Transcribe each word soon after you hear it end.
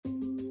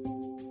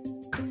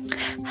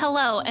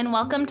Hello, and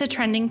welcome to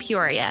Trending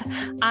Peoria.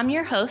 I'm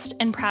your host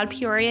and proud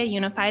Peoria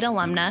Unified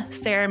alumna,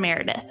 Sarah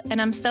Meredith, and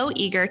I'm so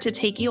eager to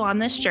take you on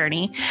this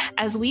journey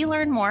as we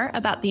learn more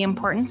about the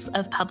importance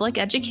of public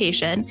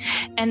education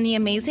and the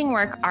amazing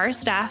work our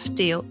staff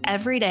do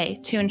every day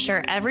to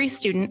ensure every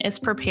student is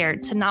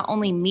prepared to not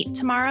only meet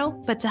tomorrow,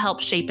 but to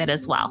help shape it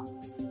as well.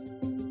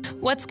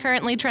 What's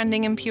currently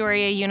trending in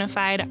Peoria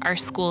Unified are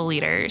school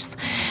leaders.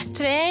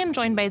 Today, I am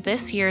joined by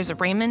this year's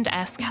Raymond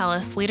S.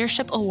 Kellis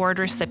Leadership Award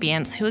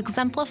recipients who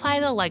exemplify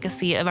the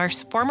legacy of our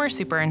former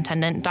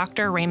superintendent,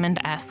 Dr. Raymond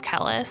S.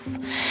 Kellis.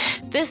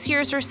 This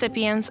year's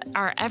recipients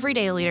are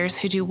everyday leaders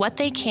who do what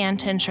they can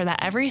to ensure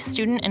that every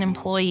student and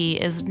employee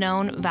is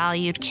known,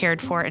 valued,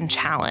 cared for, and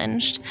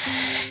challenged.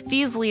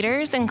 These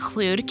leaders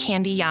include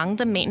Candy Young,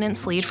 the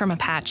maintenance lead from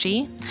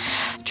Apache,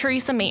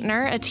 Teresa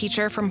Maitner, a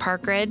teacher from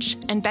Park Ridge,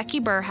 and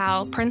Becky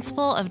Burhow,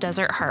 principal of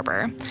Desert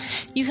Harbor.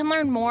 You can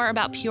learn more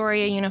about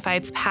Peoria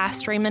Unified's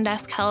past Raymond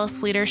S.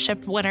 Kellis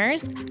Leadership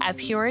winners at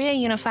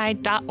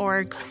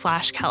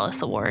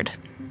peoriaunified.org/Kellis Award.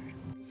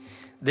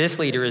 This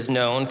leader is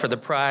known for the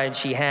pride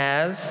she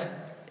has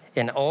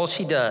in all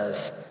she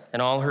does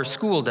and all her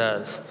school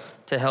does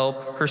to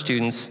help her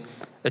students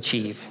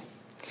achieve.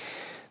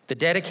 The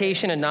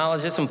dedication and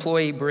knowledge this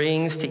employee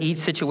brings to each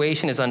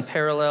situation is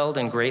unparalleled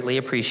and greatly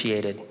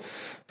appreciated.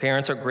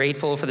 Parents are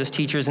grateful for this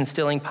teacher's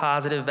instilling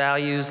positive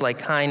values like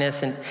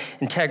kindness and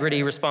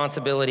integrity,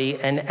 responsibility,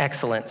 and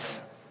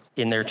excellence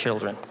in their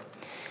children.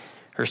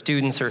 Her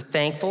students are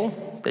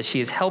thankful that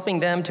she is helping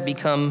them to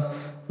become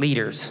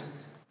leaders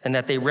and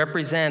that they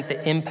represent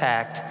the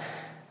impact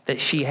that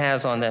she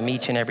has on them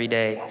each and every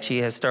day.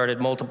 She has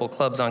started multiple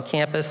clubs on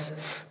campus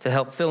to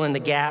help fill in the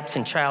gaps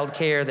in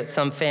childcare that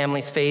some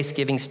families face,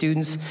 giving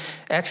students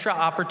extra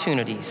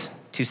opportunities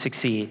to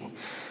succeed.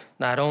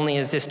 Not only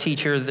is this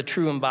teacher the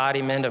true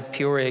embodiment of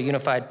Peoria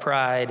Unified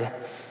pride,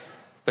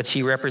 but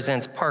she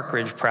represents Park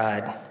Ridge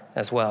pride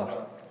as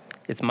well.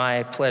 It's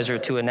my pleasure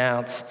to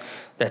announce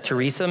that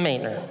Teresa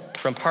Maitner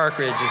from Park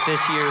Ridge is this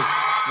year's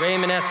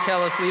Raymond S.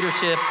 Kellis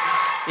Leadership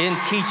in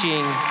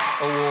Teaching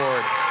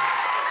Award.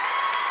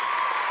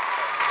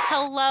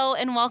 Hello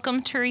and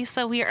welcome,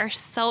 Teresa. We are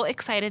so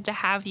excited to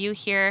have you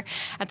here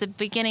at the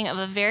beginning of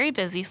a very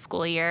busy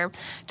school year.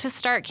 To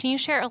start, can you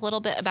share a little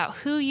bit about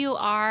who you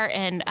are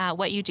and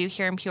what you do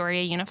here in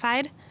Peoria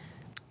Unified?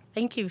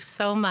 Thank you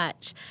so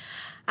much.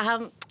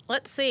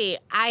 Let's see.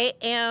 I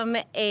am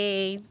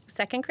a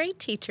second grade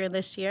teacher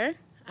this year.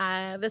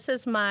 This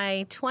is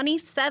my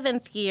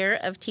 27th year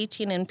of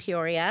teaching in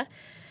Peoria.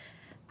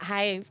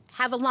 I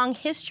have a long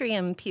history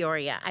in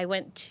Peoria. I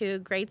went to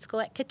grade school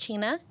at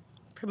Kachina,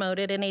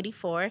 promoted in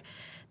 84,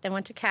 then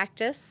went to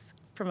Cactus,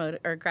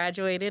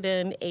 graduated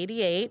in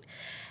 88,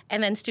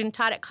 and then student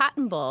taught at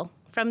Cotton Bowl.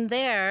 From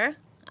there,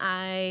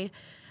 I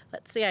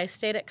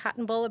stayed at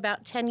Cotton Bowl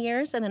about 10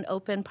 years and then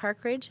opened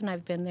Park Ridge, and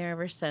I've been there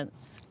ever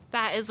since.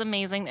 That is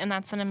amazing, and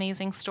that's an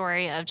amazing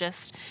story of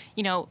just,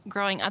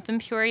 growing up in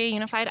Peoria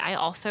Unified. I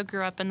also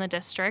grew up in the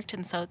district,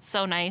 and so it's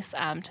so nice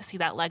to see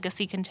that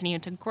legacy continue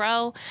to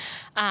grow.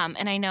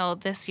 And I know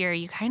this year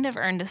you kind of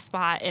earned a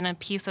spot in a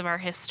piece of our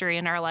history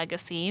and our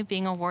legacy,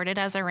 being awarded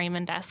as a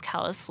Raymond S.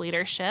 Kellis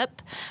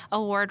Leadership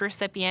Award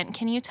recipient.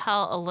 Can you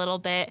tell a little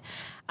bit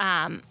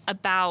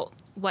about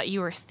what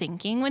you were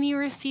thinking when you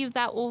received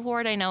that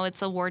award? I know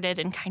it's awarded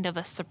in kind of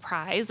a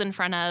surprise in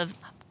front of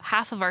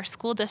half of our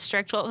school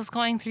district. What was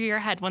going through your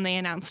head when they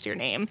announced your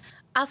name?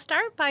 I'll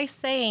start by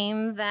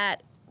saying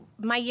that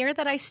my year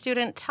that I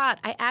student taught,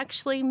 I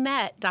actually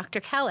met Dr.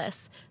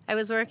 Kellis. I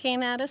was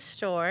working at a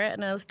store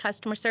in a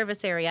customer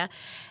service area,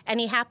 and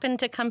he happened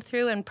to come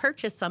through and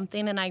purchase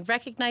something, and I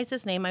recognized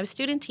his name. I was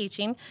student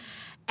teaching,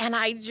 and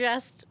I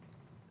just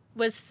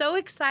was so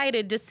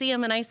excited to see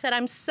him, and I said,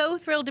 I'm so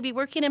thrilled to be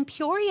working in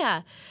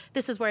Peoria.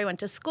 This is where I went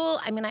to school.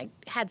 I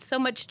had so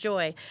much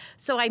joy.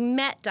 So I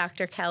met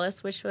Dr.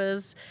 Kellis, which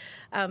was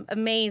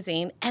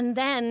amazing. And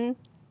then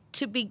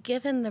to be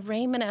given the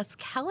Raymond S.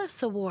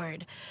 Kellis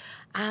Award,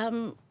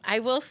 I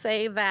will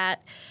say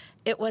that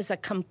it was a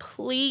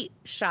complete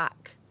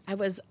shock. I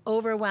was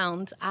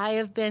overwhelmed. I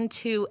have been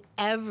to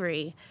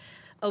every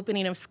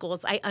opening of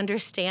schools. I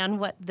understand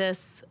what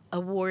this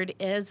award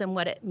is and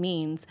what it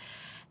means.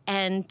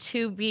 And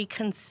to be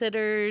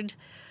considered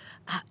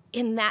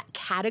in that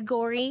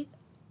category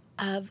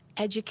of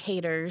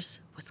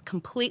educators was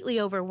completely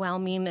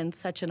overwhelming and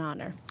such an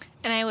honor.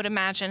 And I would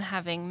imagine,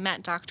 having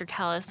met Dr.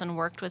 Kellis and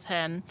worked with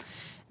him,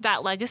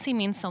 that legacy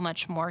means so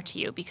much more to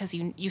you because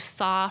you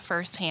saw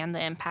firsthand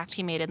the impact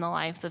he made in the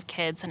lives of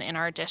kids and in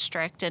our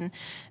district. And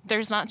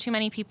there's not too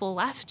many people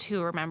left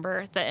who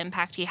remember the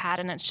impact he had,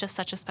 and it's just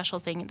such a special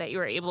thing that you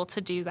were able to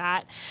do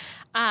that.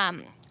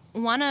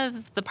 One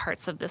of the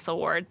parts of this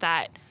award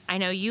that I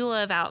know you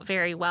live out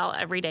very well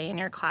every day in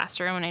your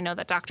classroom, and I know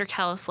that Dr.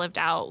 Kellis lived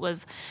out,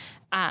 was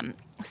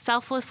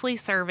selflessly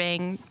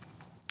serving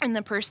in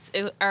the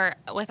pursuit or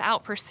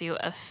without pursuit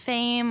of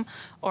fame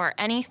or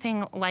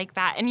anything like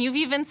that. And you've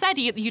even said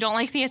you don't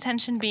like the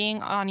attention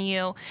being on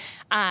you.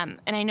 And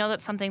I know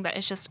that's something that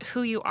is just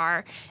who you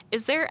are.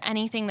 Is there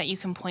anything that you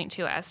can point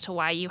to as to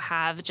why you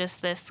have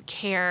just this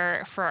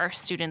care for our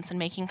students and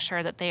making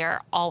sure that they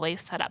are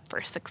always set up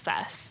for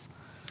success?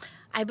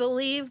 I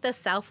believe the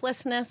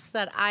selflessness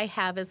that I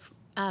have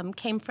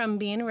came from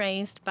being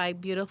raised by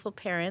beautiful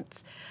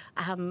parents.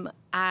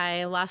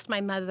 I lost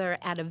my mother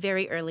at a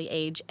very early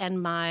age,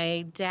 and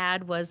my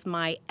dad was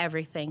my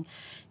everything.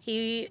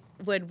 He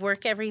would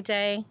work every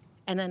day,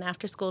 and then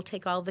after school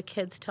take all the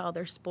kids to all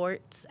their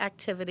sports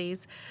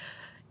activities.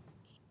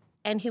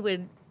 And he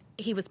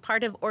was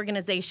part of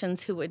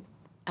organizations who would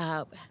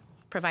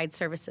provide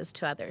services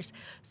to others.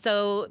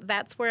 So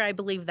that's where I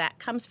believe that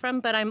comes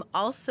from. But I'm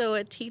also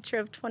a teacher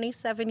of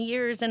 27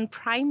 years in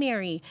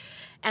primary,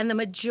 and the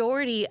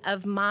majority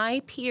of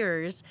my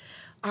peers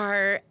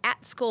are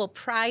at school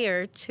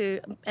prior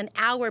to an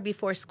hour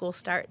before school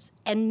starts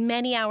and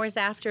many hours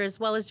after, as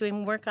well as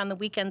doing work on the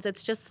weekends.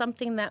 It's just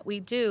something that we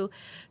do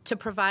to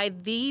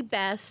provide the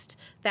best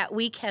that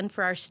we can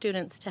for our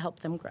students to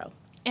help them grow.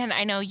 And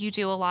I know you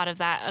do a lot of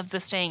that, of the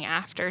staying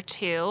after,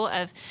 too,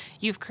 of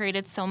you've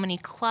created so many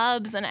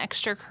clubs and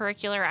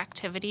extracurricular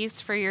activities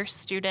for your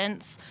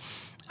students.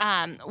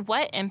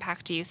 What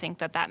impact do you think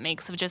that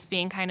makes of just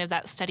being kind of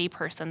that steady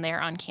person there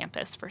on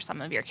campus for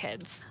some of your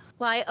kids?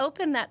 Well, I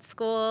opened that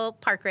school,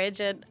 Park Ridge,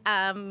 in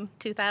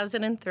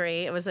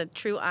 2003. It was a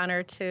true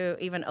honor to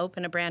even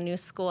open a brand new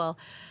school.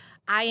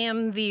 I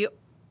am the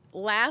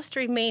last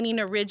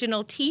remaining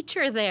original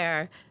teacher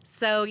there.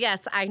 So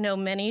yes, I know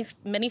many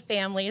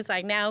families.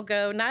 I now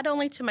go not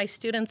only to my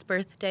students'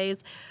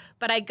 birthdays,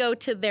 but I go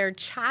to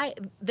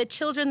the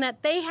children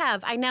that they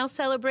have. I now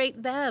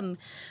celebrate them.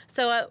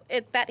 So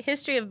that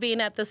history of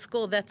being at the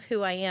school, that's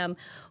who I am.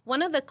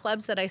 One of the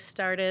clubs that I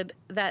started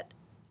that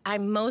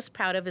I'm most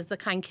proud of is the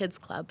Kind Kids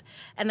Club.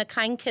 And the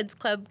Kind Kids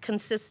Club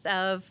consists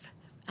of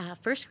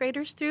first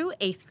graders through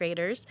eighth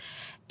graders,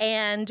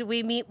 and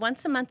we meet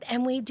once a month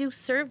and we do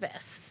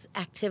service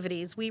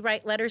activities. We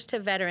write letters to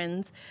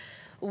veterans.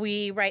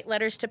 We write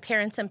letters to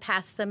parents and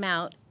pass them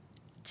out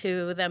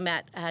to them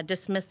at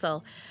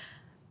dismissal.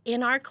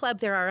 In our club,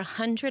 there are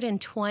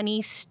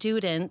 120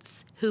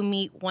 students who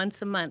meet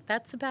once a month.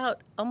 That's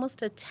about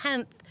almost a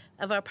tenth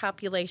of our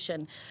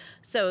population.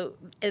 So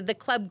the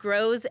club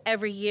grows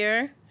every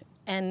year,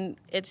 and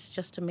it's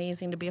just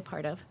amazing to be a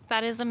part of.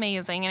 That is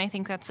amazing, and I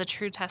think that's a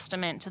true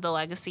testament to the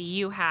legacy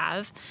you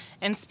have.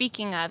 And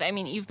speaking of, I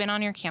mean, you've been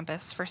on your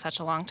campus for such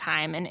a long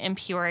time and in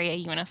Peoria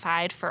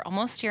Unified for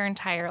almost your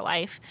entire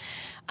life.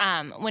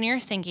 When you're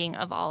thinking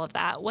of all of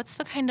that, what's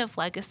the kind of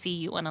legacy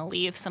you want to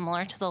leave,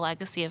 similar to the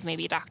legacy of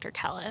maybe Dr.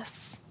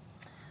 Kellis?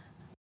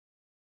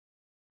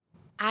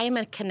 I am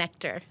a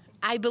connector.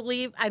 I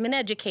believe I'm an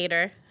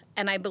educator,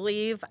 and I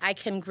believe I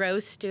can grow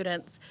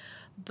students.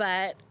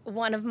 But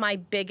one of my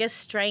biggest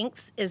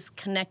strengths is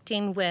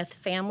connecting with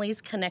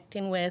families,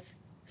 connecting with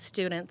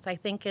students. I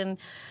think in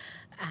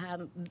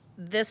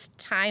this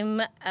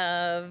time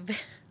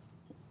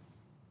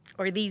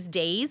or these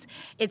days,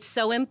 it's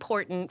so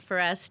important for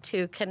us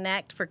to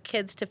connect, for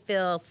kids to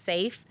feel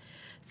safe,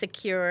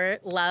 secure,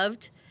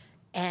 loved,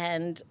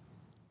 and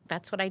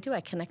that's what I do. I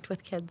connect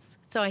with kids.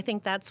 So I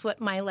think that's what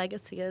my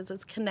legacy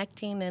is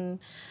connecting and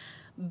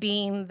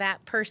being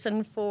that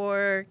person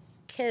for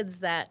kids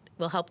that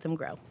will help them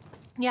grow.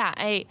 Yeah,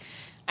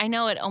 I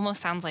know it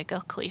almost sounds like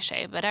a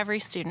cliche, but every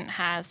student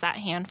has that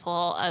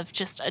handful of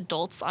just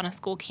adults on a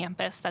school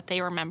campus that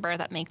they remember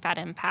that make that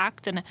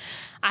impact. And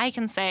I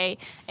can say,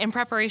 in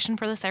preparation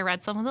for this, I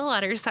read some of the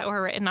letters that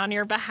were written on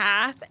your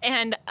behalf,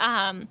 and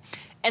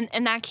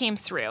that came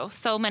through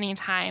so many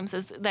times,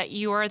 is that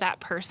you are that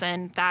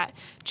person that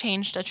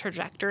changed a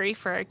trajectory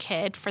for a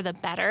kid for the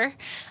better.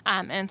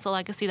 And it's a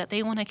legacy that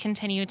they want to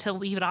continue to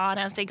lead on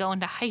as they go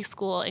into high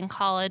school and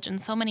college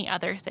and so many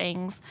other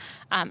things.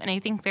 And I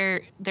think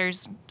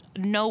there's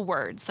no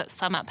words that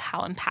sum up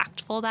how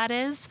impactful that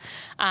is,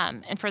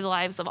 and for the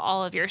lives of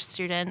all of your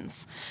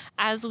students.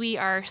 As we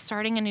are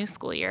starting a new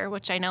school year,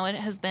 which I know it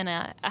has been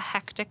a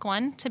hectic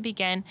one to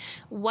begin,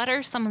 what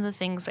are some of the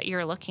things that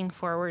you're looking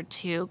forward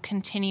to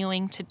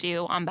continuing to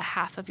do on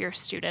behalf of your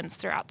students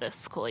throughout this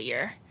school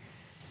year?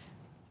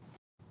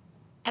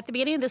 At the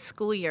beginning of the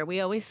school year,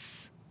 we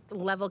always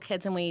level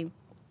kids and we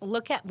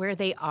look at where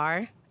they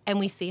are and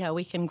we see how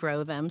we can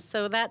grow them.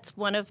 So that's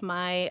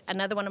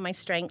another one of my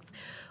strengths.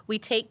 We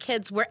take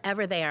kids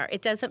wherever they are.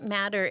 It doesn't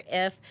matter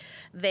if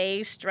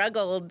they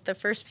struggled the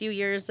first few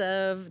years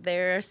of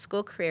their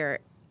school career.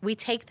 We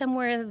take them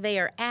where they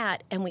are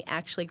at and we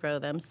actually grow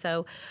them.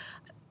 So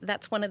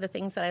that's one of the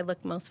things that I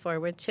look most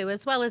forward to,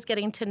 as well as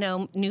getting to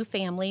know new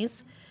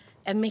families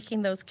and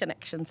making those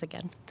connections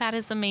again. That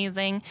is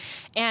amazing.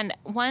 And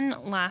one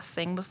last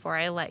thing before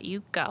I let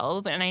you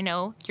go, and I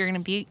know you're going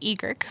to be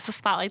eager because the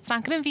spotlight's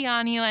not going to be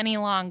on you any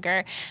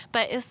longer,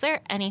 but is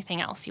there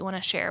anything else you want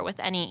to share with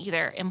any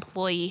either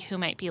employee who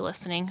might be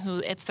listening,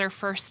 who it's their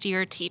first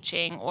year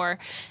teaching, or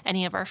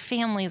any of our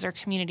families or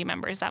community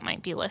members that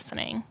might be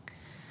listening?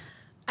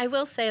 I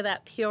will say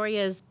that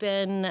Peoria has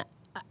been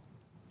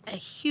a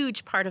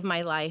huge part of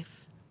my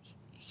life.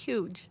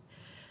 Huge.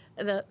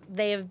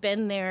 They have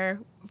been there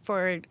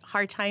for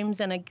hard times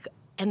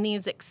and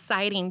these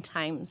exciting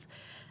times.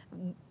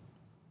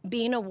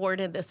 Being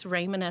awarded this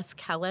Raymond S.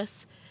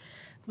 Kellis,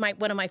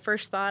 one of my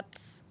first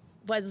thoughts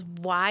was,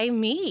 why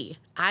me?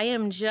 I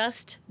am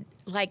just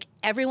like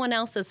everyone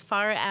else as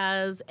far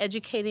as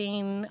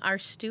educating our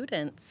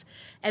students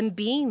and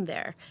being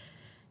there.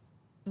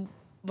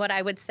 What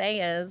I would say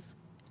is,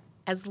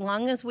 as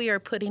long as we are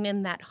putting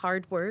in that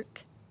hard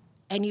work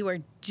and you are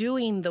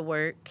doing the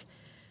work,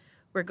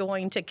 we're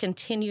going to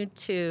continue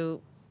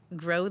to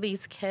grow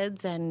these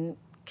kids and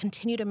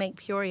continue to make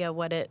Peoria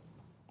what it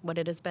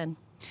has been.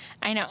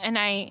 I know.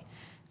 And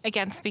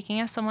again,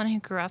 speaking as someone who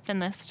grew up in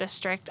this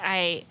district,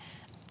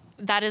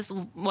 that is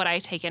what I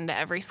take into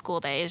every school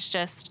day, is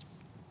just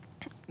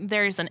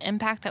there's an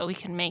impact that we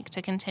can make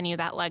to continue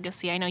that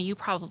legacy. I know you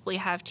probably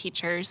have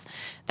teachers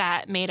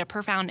that made a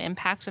profound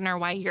impact and are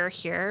why you're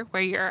here,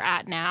 where you're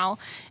at now.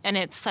 And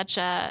it's such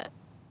a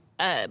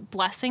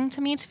blessing to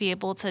me to be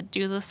able to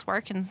do this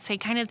work and say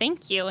kind of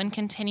thank you and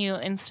continue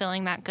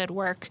instilling that good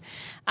work.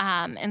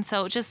 And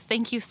so just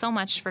thank you so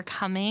much for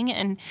coming.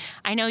 And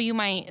I know you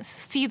might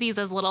see these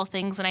as little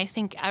things, and I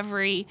think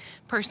every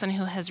person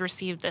who has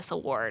received this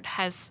award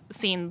has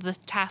seen the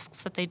tasks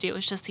that they do.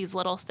 It's just these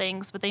little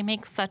things, but they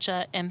make such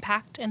an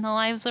impact in the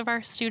lives of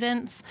our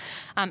students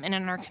and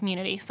in our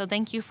community. So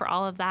thank you for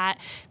all of that.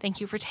 Thank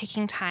you for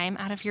taking time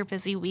out of your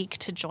busy week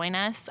to join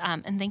us.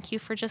 And thank you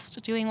for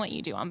just doing what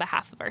you do on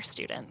behalf of our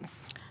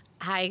students.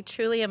 I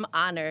truly am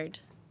honored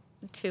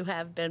to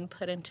have been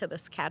put into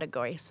this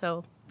category,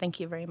 so thank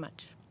you very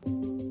much.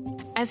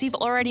 As you've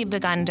already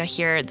begun to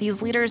hear,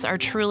 these leaders are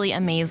truly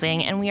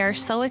amazing, and we are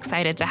so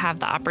excited to have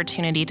the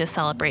opportunity to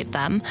celebrate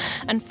them.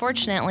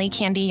 Unfortunately,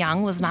 Candy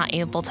Young was not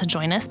able to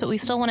join us, but we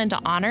still wanted to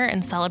honor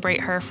and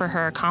celebrate her for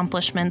her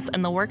accomplishments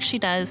and the work she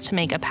does to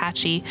make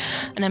Apache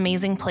an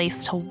amazing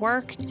place to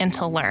work and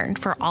to learn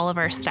for all of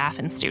our staff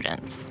and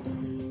students.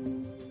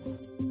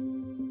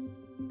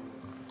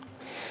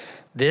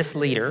 This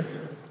leader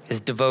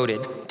is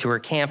devoted to her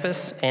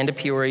campus and to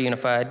Peoria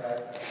Unified.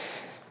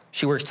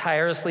 She works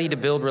tirelessly to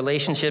build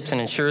relationships and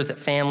ensures that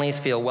families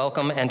feel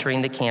welcome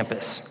entering the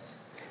campus.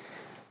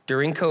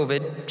 During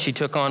COVID, she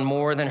took on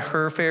more than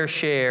her fair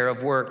share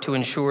of work to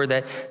ensure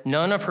that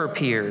none of her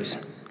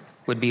peers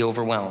would be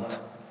overwhelmed.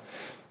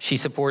 She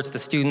supports the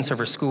students of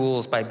her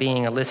schools by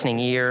being a listening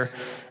ear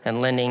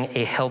and lending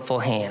a helpful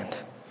hand.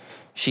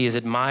 She is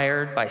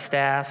admired by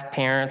staff,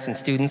 parents, and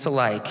students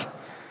alike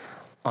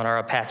on our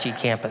Apache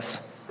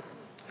campus.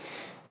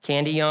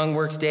 Candy Young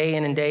works day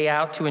in and day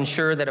out to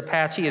ensure that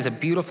Apache is a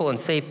beautiful and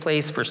safe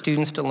place for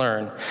students to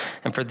learn.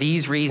 And for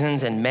these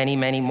reasons and many,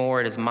 many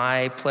more, it is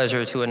my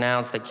pleasure to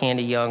announce that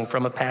Candy Young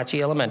from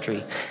Apache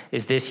Elementary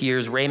is this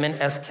year's Raymond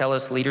S.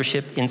 Kellis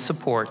Leadership in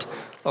Support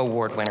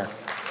Award winner.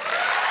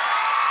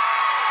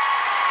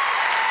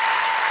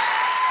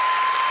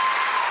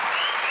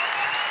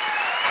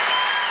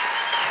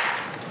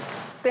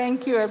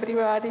 Thank you,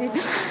 everybody.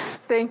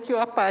 Thank you,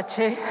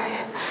 Apache.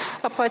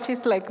 Apache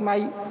is like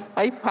my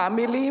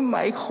family,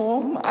 my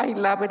home. I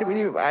love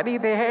everybody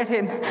there,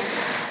 and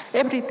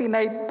everything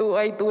I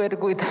do it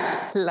with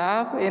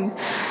love. And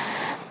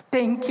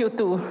thank you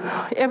to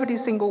every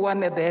single one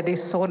there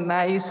is so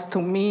nice to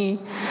me.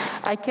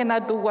 I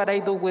cannot do what I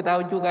do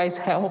without you guys'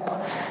 help.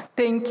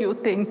 Thank you,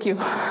 thank you.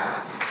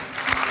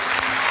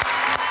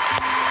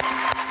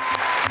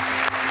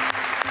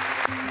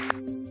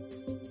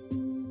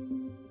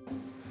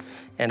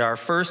 And our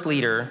first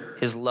leader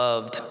is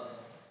loved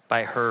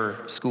by her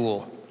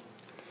school.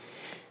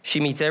 She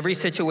meets every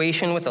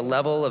situation with a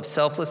level of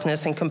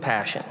selflessness and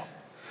compassion.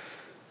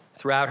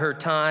 Throughout her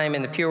time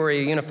in the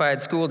Peoria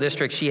Unified School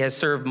District, she has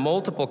served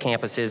multiple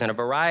campuses in a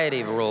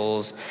variety of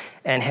roles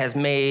and has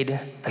made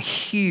a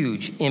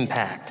huge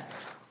impact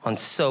on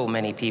so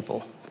many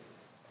people.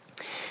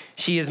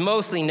 She is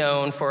mostly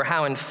known for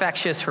how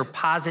infectious her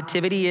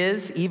positivity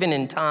is, even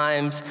in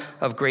times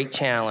of great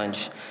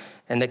challenge,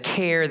 and the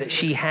care that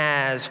she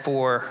has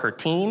for her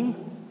team,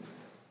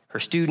 her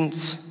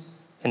students,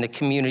 and the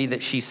community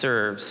that she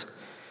serves.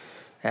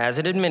 As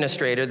an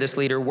administrator, this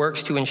leader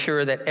works to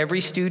ensure that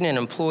every student and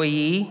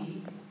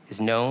employee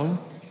is known,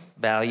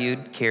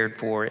 valued, cared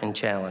for, and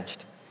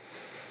challenged.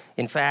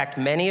 In fact,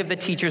 many of the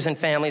teachers and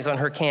families on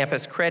her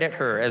campus credit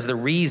her as the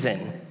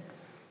reason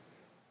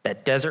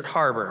that Desert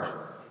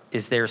Harbor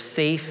is their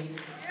safe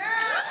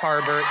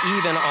harbor,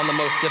 even on the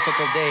most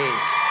difficult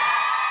days.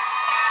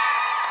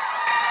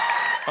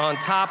 On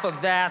top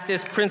of that,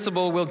 this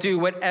principal will do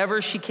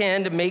whatever she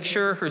can to make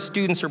sure her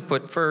students are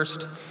put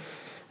first.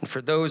 And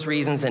for those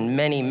reasons and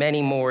many,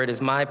 many more, it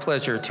is my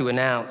pleasure to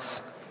announce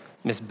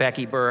Ms.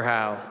 Becky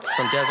Burhow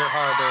from Desert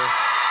Harbor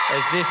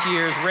as this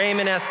year's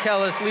Raymond S.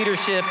 Kellis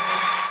Leadership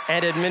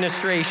and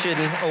Administration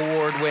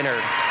Award winner.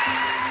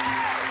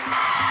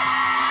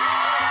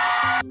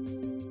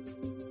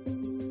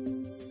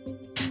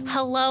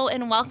 Hello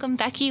and welcome,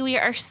 Becky. We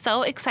are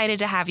so excited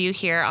to have you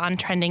here on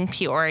Trending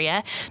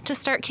Peoria to to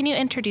start, can you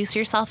introduce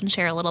yourself and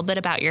share a little bit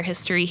about your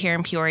history here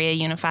in Peoria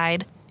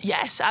Unified?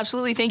 Yes,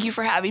 absolutely. Thank you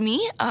for having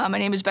me. My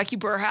name is Becky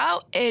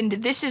Burhow, and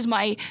this is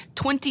my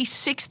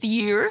 26th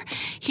year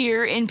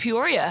here in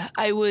Peoria.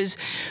 I was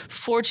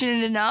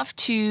fortunate enough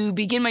to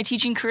begin my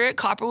teaching career at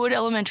Copperwood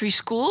Elementary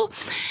School.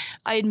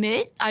 I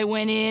admit I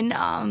went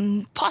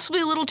in possibly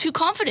a little too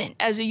confident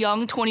as a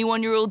young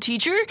 21-year-old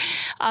teacher,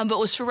 but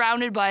was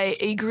surrounded by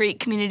a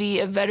great community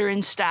of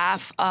veteran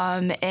staff,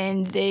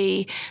 and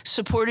they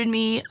supported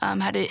me.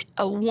 Had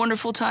a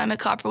wonderful time at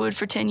Copperwood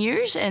for 10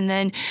 years, and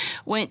then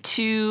went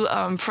to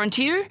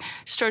Frontier,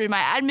 started my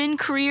admin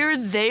career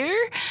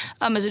there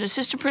as an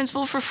assistant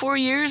principal for 4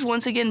 years.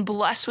 Once again,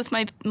 blessed with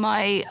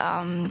my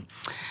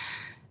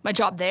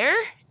job there.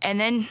 And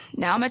then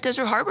now I'm at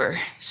Desert Harbor.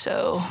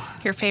 So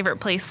Your favorite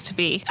place to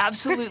be.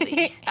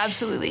 absolutely,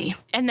 absolutely.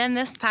 And then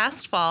this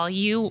past fall,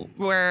 you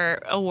were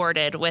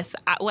awarded with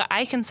what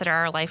I consider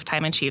our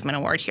Lifetime Achievement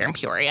Award here in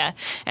Peoria,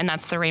 and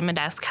that's the Raymond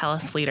S.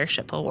 Kellis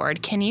Leadership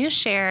Award. Can you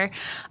share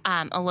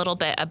a little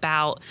bit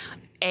about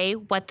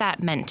what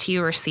that meant to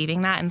you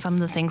receiving that and some of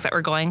the things that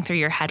were going through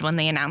your head when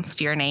they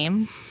announced your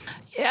name?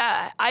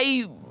 Yeah,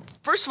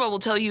 first of all, will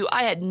tell you,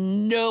 I had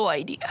no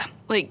idea.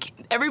 Like,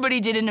 everybody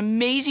did an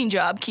amazing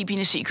job keeping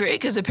a secret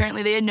because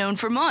apparently they had known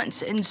for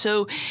months. And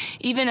so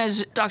even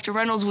as Dr.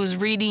 Reynolds was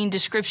reading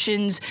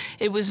descriptions,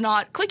 it was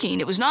not clicking.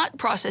 It was not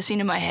processing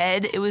in my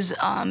head. It was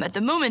at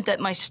the moment that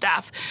my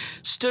staff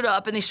stood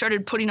up and they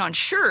started putting on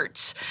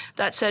shirts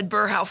that said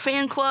Burhow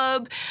Fan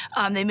Club.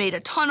 They made a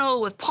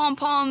tunnel with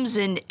pom-poms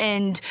and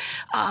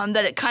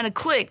that it kind of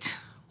clicked.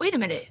 Wait a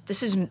minute,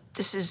 this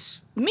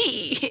is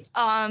me.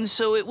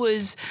 So it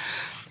was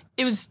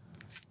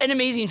an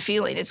amazing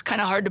feeling. It's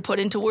kind of hard to put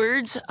into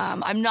words.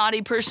 I'm not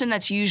a person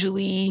that's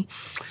usually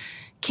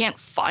can't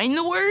find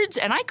the words,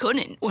 and I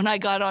couldn't when I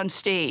got on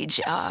stage,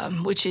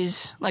 which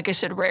is, like I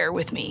said, rare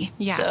with me.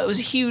 Yeah. So it was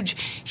a huge,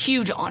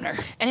 huge honor.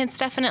 And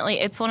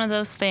it's one of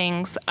those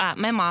things.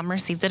 My mom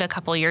received it a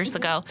couple years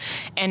ago,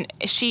 and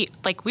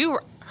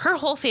her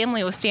whole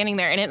family was standing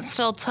there, and it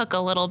still took a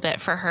little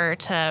bit for her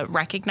to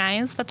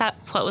recognize that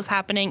that's what was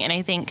happening. And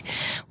I think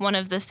one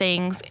of the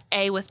things,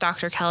 with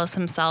Dr. Kellis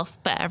himself,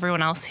 but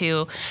everyone else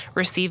who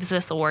receives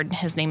this award in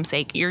his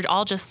namesake, you're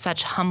all just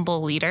such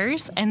humble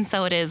leaders. And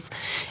so it is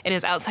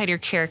outside your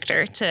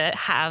character to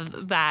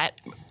have that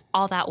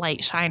all that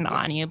light shined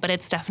on you, but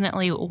it's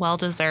definitely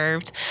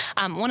well-deserved.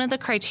 One of the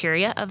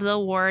criteria of the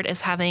award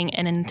is having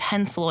an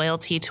intense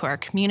loyalty to our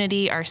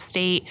community, our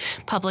state,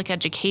 public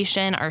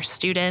education, our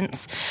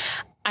students.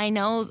 I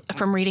know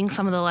from reading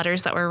some of the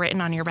letters that were written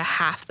on your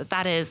behalf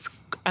that is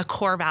a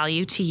core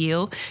value to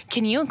you.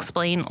 Can you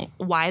explain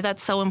why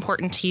that's so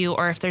important to you,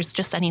 or if there's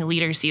just any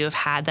leaders you have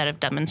had that have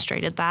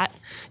demonstrated that?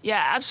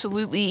 Yeah,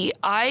 absolutely.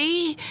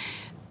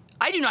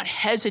 I do not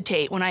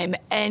hesitate when I am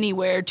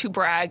anywhere to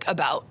brag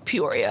about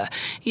Peoria.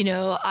 You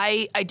know,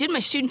 I did my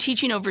student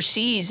teaching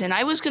overseas, and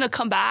I was going to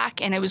come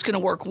back and I was going to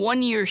work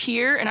 1 year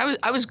here, and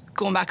I was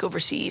going back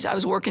overseas. I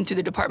was working through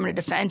the Department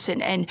of Defense,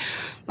 and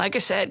like I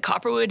said,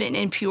 Copperwood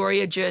and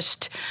Peoria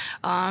just,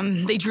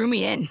 they drew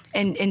me in.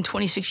 And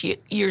 26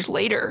 years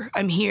later,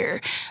 I'm here.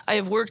 I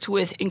have worked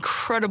with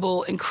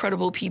incredible,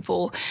 incredible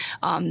people,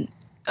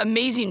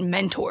 amazing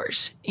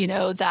mentors,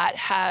 that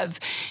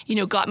have,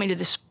 got me to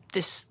this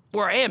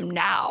where I am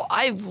now.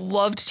 I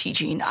loved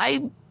teaching.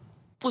 I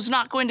was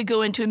not going to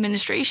go into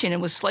administration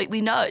and was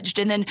slightly nudged.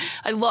 And then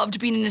I loved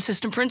being an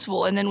assistant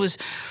principal and then was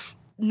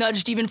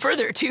nudged even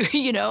further to,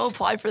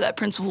 apply for that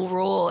principal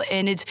role.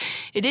 And it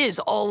is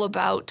all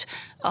about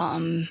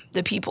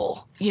the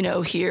people,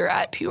 here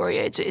at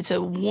Peoria. It's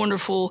a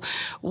wonderful,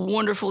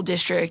 wonderful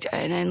district.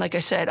 And like I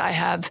said, I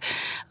have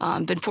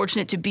been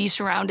fortunate to be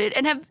surrounded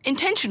and have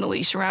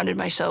intentionally surrounded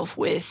myself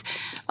with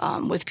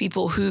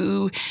people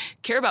who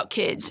care about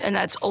kids. And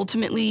that's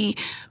ultimately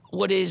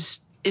what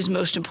is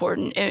most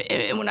important.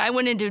 And when I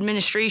went into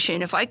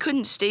administration, if I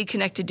couldn't stay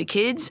connected to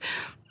kids,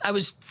 I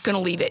was going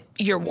to leave it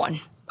year one.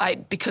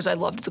 Because I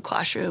loved the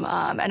classroom,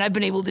 and I've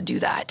been able to do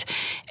that,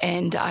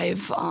 and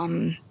I've,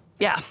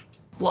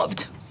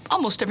 loved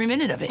almost every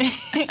minute of it.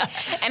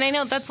 And I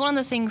know that's one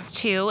of the things,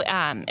 too,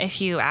 if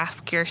you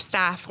ask your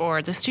staff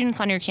or the students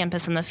on your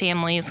campus and the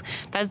families,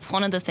 that's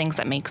one of the things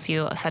that makes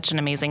you such an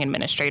amazing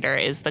administrator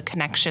is the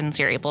connections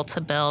you're able to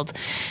build.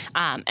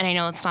 And I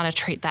know it's not a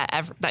trait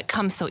that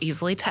comes so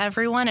easily to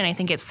everyone, and I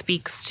think it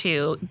speaks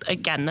to,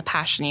 again, the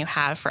passion you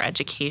have for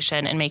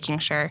education and making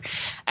sure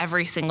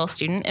every single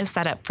student is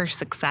set up for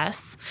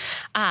success.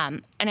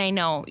 And I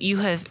know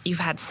you've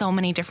had so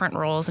many different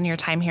roles in your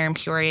time here in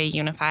Peoria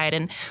Unified,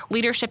 and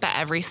leadership at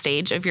every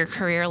stage of your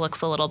career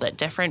looks a little bit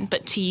different.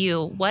 But to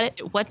you,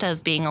 what does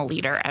being a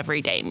leader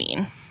every day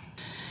mean?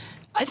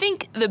 I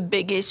think the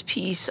biggest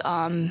piece,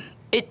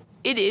 it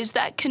is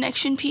that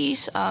connection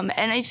piece. And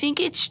I think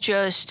it's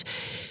just,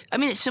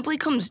 it simply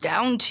comes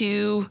down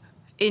to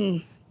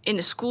in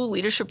a school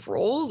leadership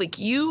role, like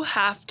you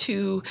have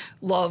to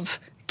love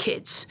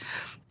kids.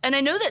 And I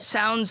know that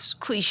sounds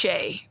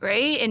cliche,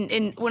 right?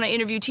 And when I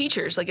interview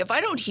teachers, like if I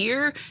don't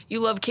hear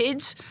you love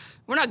kids,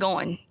 we're not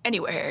going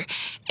anywhere.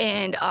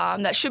 And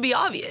that should be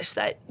obvious,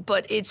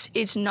 but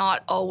it's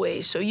not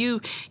always. So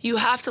you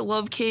have to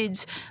love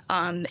kids,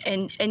 and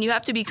you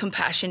have to be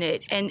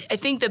compassionate. And I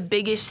think the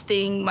biggest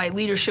thing my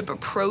leadership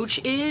approach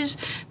is,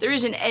 there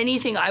isn't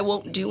anything I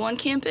won't do on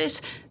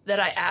campus that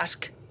I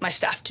ask my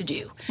staff to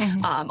do.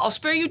 I'll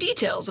spare you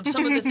details of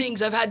some of the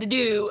things I've had to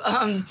do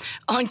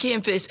on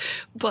campus,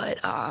 but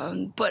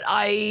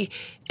I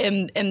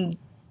am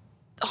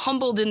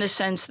humbled in the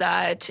sense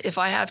that if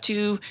I have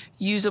to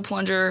use a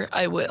plunger,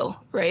 I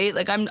will, right?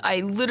 Like I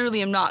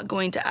literally am not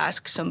going to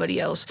ask somebody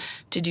else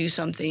to do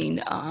something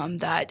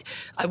that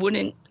I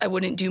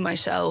wouldn't do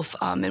myself.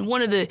 And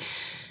one of the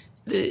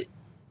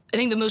I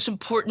think the most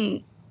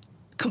important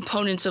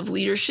components of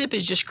leadership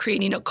is just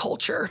creating a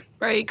culture,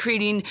 right?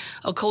 Creating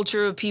a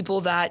culture of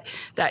people that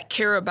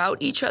care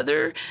about each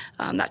other,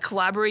 that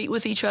collaborate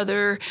with each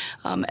other,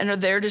 and are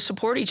there to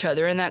support each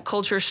other. And that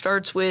culture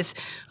starts with,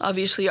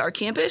 obviously, our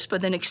campus,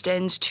 but then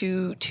extends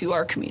to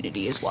our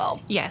community as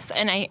well. Yes,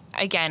 and I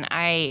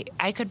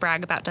could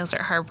brag about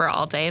Desert Harbor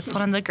all day. It's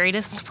one of the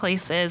greatest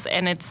places,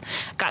 and it's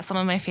got some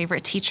of my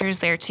favorite teachers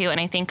there too.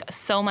 And I think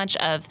so much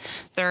of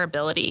their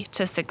ability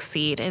to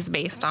succeed is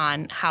based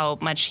on how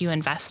much you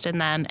invest in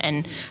them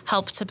and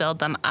help to build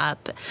them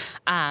up.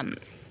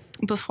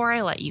 Before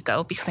I let you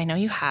go, because I know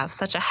you have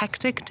such a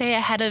hectic day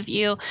ahead of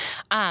you,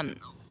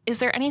 is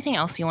there anything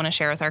else you want to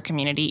share with our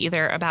community,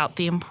 either about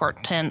the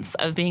importance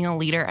of being a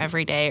leader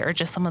every day or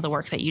just some of the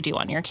work that you do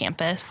on your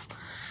campus?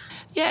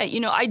 Yeah,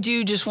 I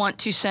do just want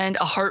to send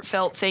a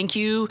heartfelt thank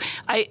you.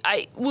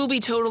 I will be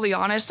totally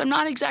honest, I'm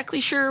not exactly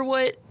sure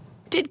what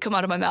did come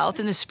out of my mouth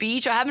in the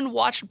speech. I haven't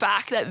watched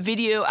back that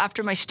video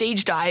after my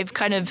stage dive,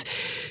 kind of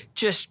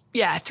just,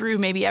 threw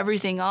maybe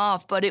everything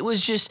off. But it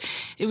was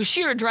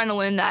sheer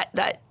adrenaline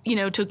that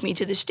took me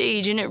to the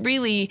stage. And it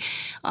really,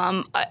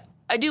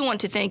 I do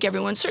want to thank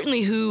everyone,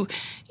 certainly who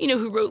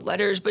wrote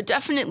letters, but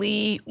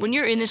definitely when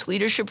you're in this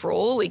leadership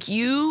role, like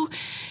you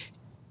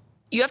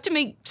have to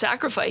make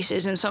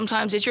sacrifices, and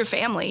sometimes it's your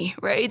family,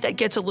 right, that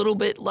gets a little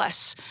bit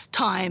less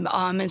time.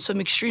 And so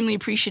I'm extremely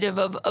appreciative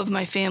of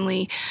my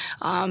family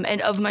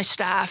and of my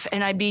staff.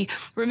 And I'd be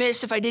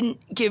remiss if I didn't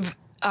give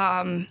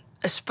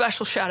a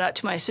special shout out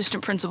to my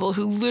assistant principal,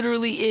 who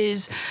literally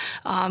is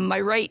my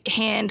right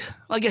hand.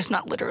 Well, I guess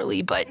not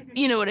literally, but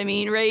you know what I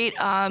mean, right?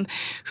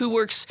 Who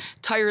works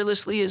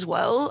tirelessly as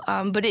well.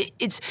 But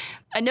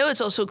I know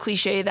it's also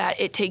cliche that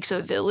it takes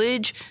a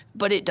village,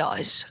 but it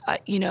does.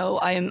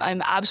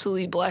 I'm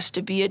absolutely blessed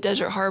to be at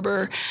Desert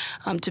Harbor,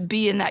 to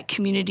be in that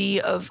community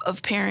of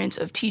parents,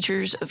 of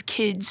teachers, of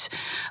kids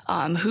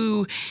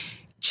who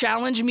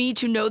challenge me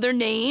to know their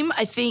name.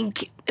 I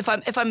think if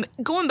I'm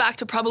going back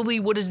to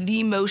probably what is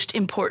the most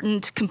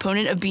important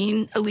component of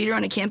being a leader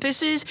on a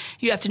campus is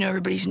you have to know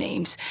everybody's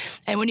names.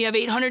 And when you have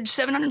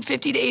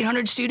 750 to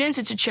 800 students,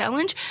 it's a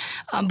challenge,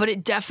 but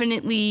it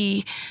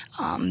definitely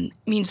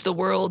means the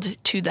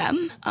world to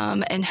them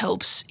and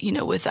helps,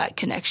 with that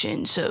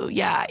connection. So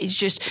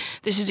this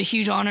is a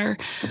huge honor,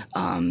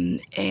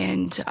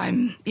 and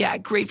I'm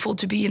grateful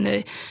to be in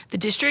the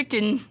district,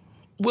 and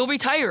will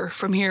retire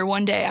from here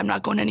one day. I'm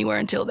not going anywhere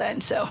until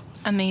then. So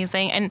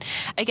amazing. And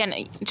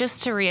again,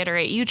 just to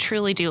reiterate, you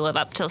truly do live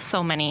up to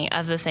so many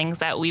of the things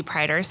that we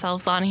pride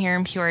ourselves on here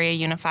in Peoria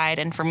Unified.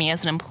 And for me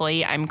as an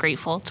employee, I'm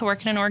grateful to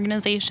work in an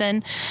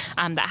organization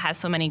that has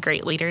so many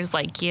great leaders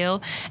like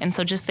you. And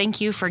so just thank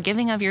you for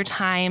giving of your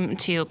time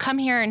to come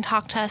here and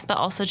talk to us, but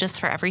also just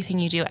for everything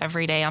you do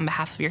every day on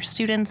behalf of your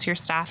students, your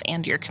staff,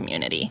 and your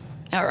community.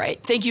 All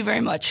right. Thank you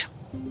very much.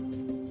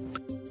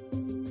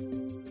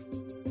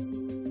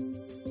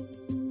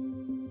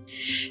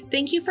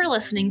 Thank you for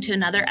listening to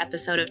another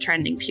episode of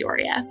Trending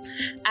Peoria.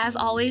 As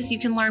always, you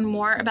can learn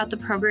more about the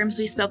programs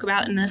we spoke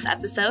about in this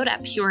episode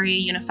at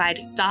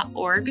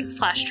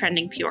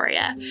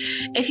peoriaunified.org/trendingpeoria.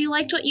 If you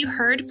liked what you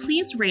heard,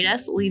 please rate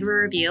us, leave a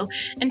review,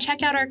 and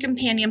check out our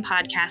companion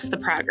podcast, The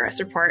Progress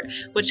Report,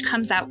 which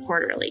comes out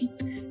quarterly.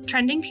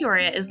 Trending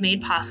Peoria is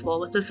made possible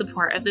with the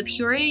support of the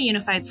Peoria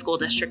Unified School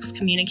District's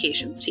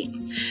communications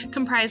team,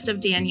 comprised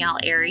of Danielle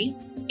Airy,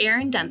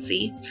 Aaron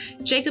Dempsey,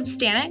 Jacob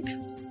Stanek,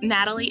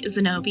 Natalie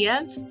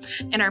Zenobiev,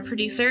 and our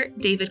producer,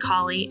 David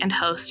Colley, and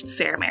host,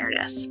 Sarah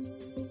Meredith.